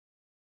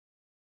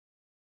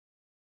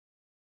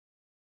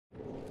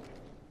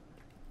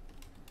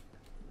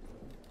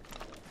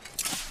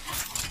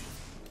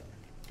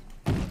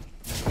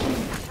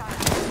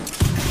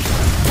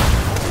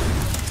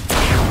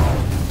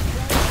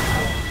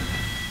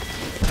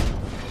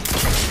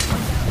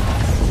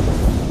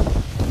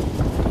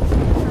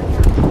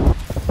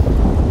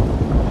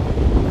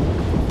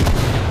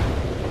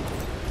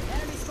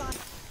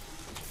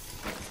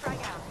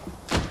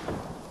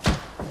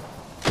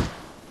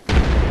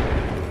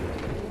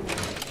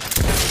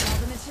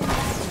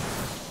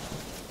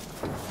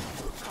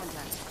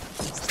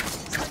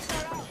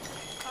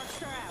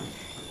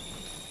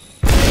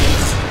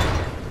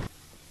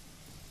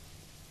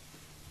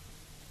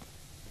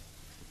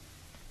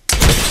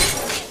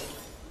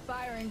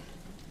Reloading.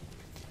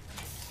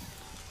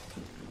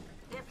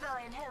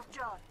 Deploying health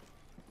drone.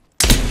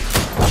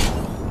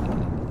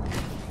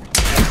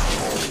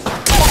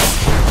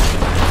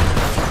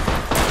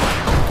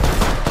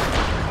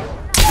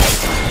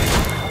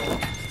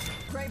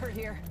 Raver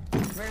here.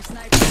 Rare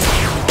sniper.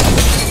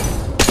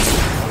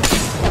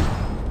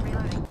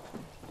 Reloading.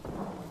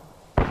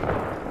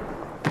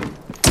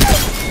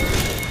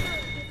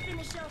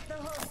 Finish off the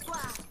whole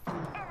squad.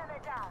 Enemy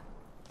down.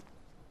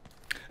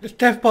 There's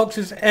death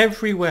boxes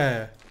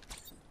everywhere.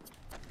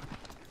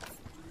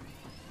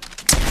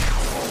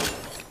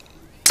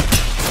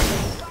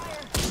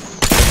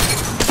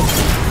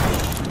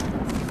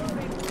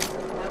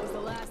 That was the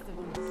last of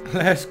them.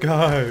 Let's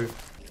go.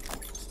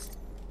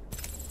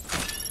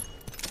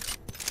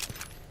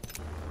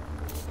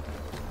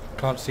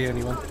 Can't see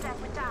anyone. Contact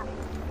with target.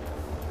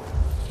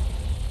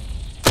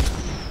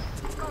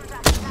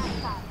 Contact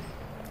with target.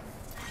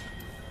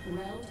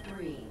 Round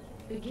 3.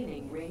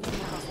 Beginning ring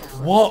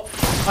countdown. What?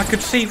 I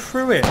could see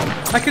through it.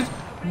 I could...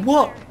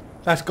 What?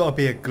 That's got to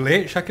be a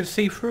glitch. I could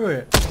see through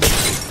it.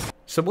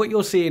 So what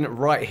you're seeing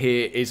right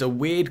here is a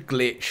weird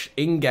glitch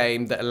in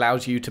game that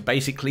allows you to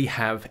basically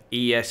have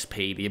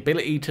ESP, the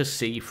ability to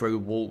see through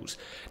walls.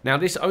 Now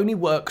this only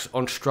works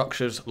on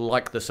structures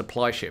like the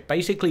supply ship.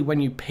 Basically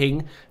when you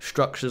ping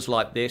structures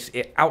like this,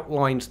 it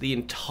outlines the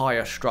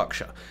entire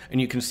structure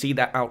and you can see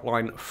that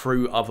outline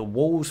through other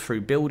walls,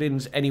 through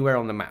buildings, anywhere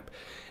on the map.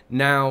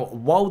 Now,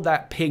 while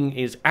that ping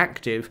is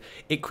active,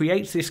 it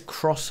creates this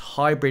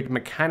cross-hybrid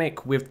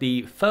mechanic with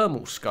the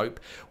thermal scope,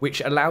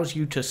 which allows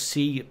you to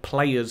see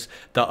players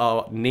that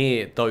are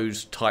near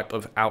those type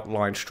of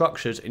outline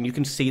structures, and you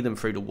can see them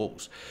through the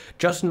walls.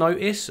 Just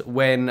notice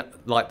when,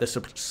 like, the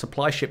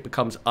supply ship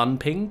becomes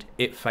unpinged,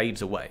 it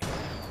fades away.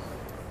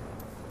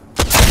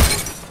 Listen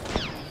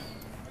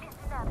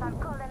up, I'm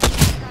calling it.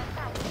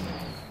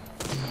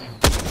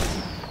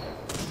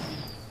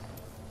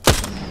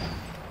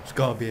 It's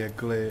got to be a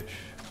glitch.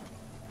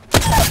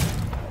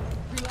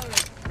 Reloading.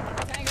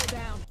 Tango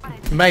down.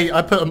 Mate,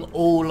 I put them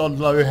all on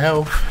low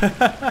health.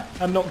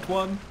 I knocked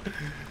one.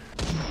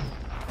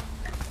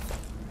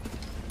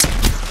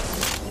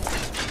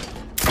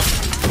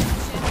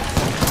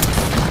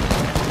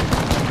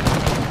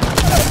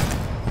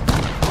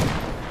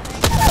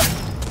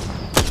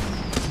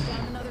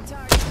 Down another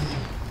target.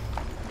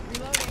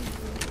 Reloading.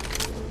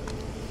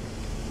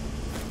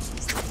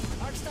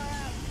 Arc star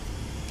out.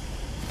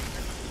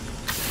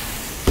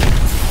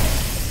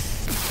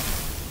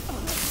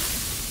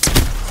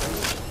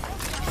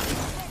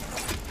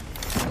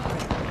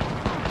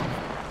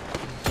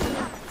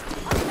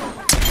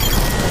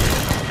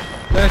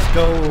 Let's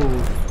go.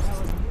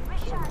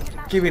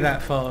 Give me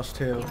that fast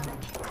heal.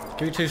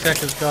 Give me 2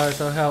 seconds, guys.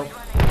 I'll help.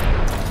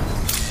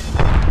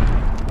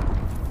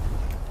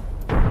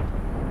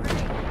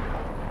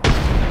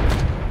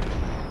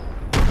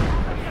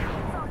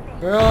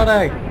 Where are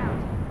they?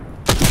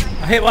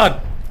 I hit one.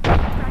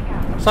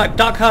 It's like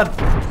duck hunt.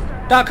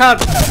 Duck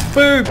hunt.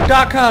 Boom.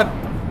 Duck hunt.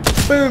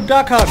 Boom.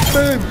 Duck hunt.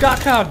 Boom. Duck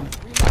hunt.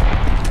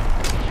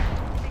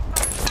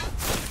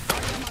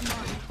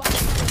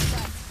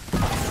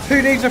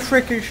 Who needs a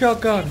freaking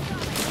shotgun?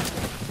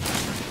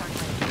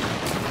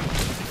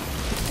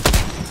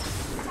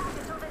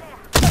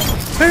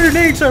 Who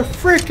needs a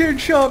freaking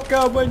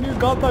shotgun when you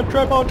got the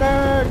triple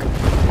tag?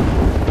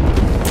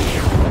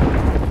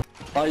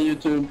 Hi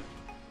YouTube,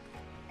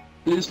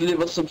 please leave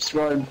a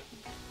subscribe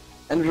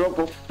and drop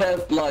a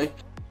fat like.